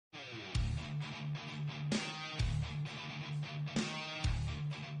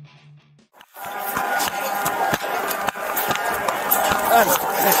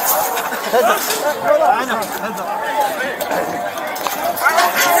I know. Heads up.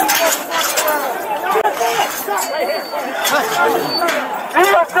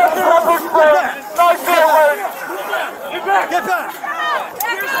 Get back!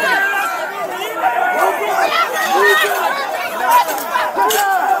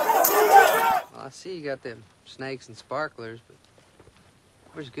 Well, I see you got them snakes and sparklers, but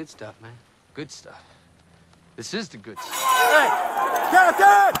where's the good stuff, man? Good stuff. This is the good stuff. Hey!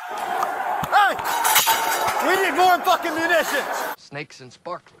 Captain! Hey! We need more fucking munitions! Snakes and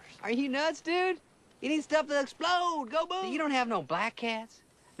sparklers. Are you nuts, dude? You need stuff to explode. Go boom. You don't have no black cats,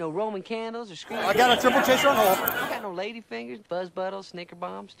 no Roman candles or screaming. I got a triple chaser on hold. You got no lady fingers, buzz buttles, snicker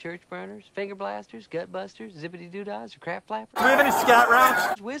bombs, church burners, finger blasters, gut busters, zippity doo-dahs, or crap flappers. Do we have any scat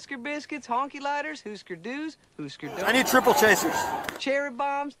rounds? Whisker biscuits, honky lighters, hoosker doos, hoosker doos. I need triple chasers. Cherry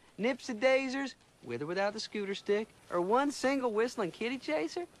bombs, nipsy daisers, with or without the scooter stick, or one single whistling kitty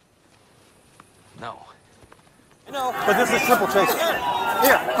chaser? No. No, but this is triple chaser.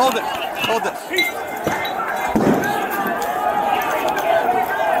 Here, hold it. Hold this.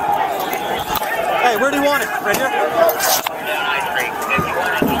 Hey, where do you want it? Right here?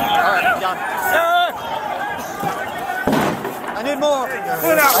 Alright, got it. I need more.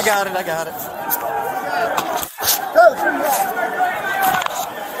 I got it, I got it.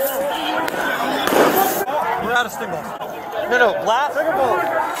 We're out of sting balls. No, blast. Trigger ball.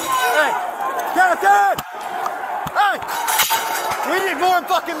 Hey, Captain! Hey! We need more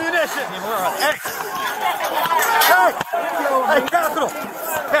fucking munitions! Hey! Hey! Hey, Capital!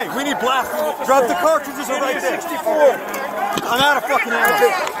 Hey, we need blast. Drop the cartridges are right there. 64. I'm out of fucking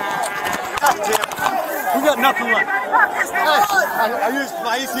ammo. God damn it. We got nothing left. Hey, I used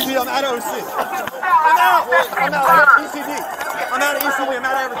my ECD. I'm out of OC. I'm out! I'm out. I got ECD. I'm out of ECD. I'm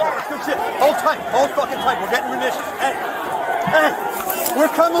out of everything. Good shit. Hold tight. Hold fucking tight. We're getting munitions. Hey! Hey! We're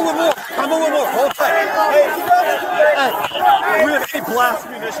coming with more. Coming with more. Hold tight. Hey! Hey! Do we have any blast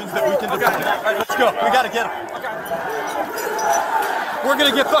munitions that we can deploy? All right, let's go. We gotta get them. We're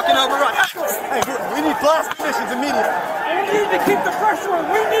gonna get fucking overrun. Hey, we need blast munitions immediately. We need to keep the pressure on.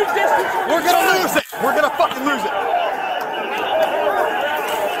 We need distance. We're gonna lose it. We're gonna fucking lose it.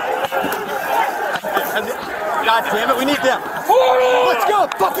 God damn it, we need them. Let's go.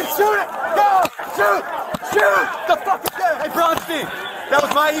 Fucking shoot it. Go. Shoot. Shoot. The fucking thing. Hey, Bronstein. That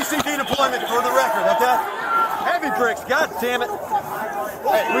was my ECD deployment for the record, okay? Heavy bricks. God damn it.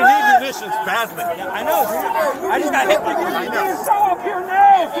 Hey, we need munitions badly. Yeah, I know, dude. I just got hit with you. I know. Up here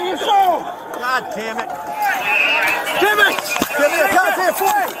now. Do your show. God damn it. Give me! Give me a goddamn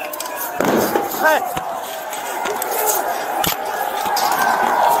flag! Hey!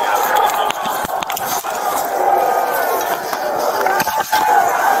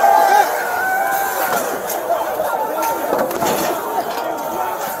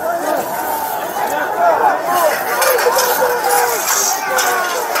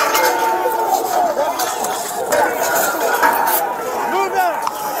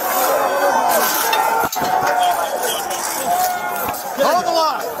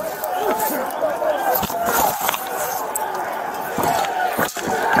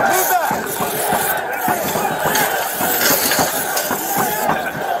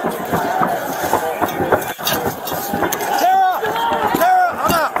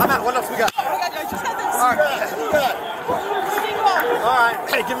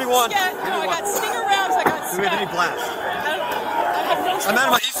 Give me one. Yeah, no, I got stinger rounds, I got Do we have any blast? I have no I'm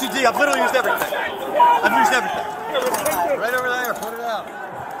out of my ECD. I've literally used everything. I've used everything. Right over there. Put it out.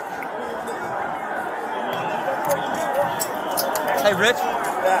 Hey, Rich.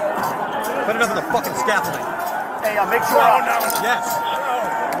 Yeah. Put it up on the fucking scaffolding. Hey, I'll make sure. Yes.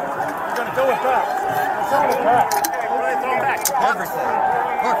 You're going to throw it back. Throw it back. Throw it back. Everything.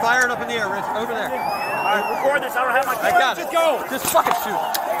 Or fire it up in the air, Rich. Over there. All right, record this. I don't have my camera. I got it. Just go. Just fucking shoot.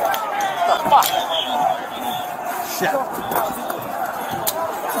 Fuck. Shit.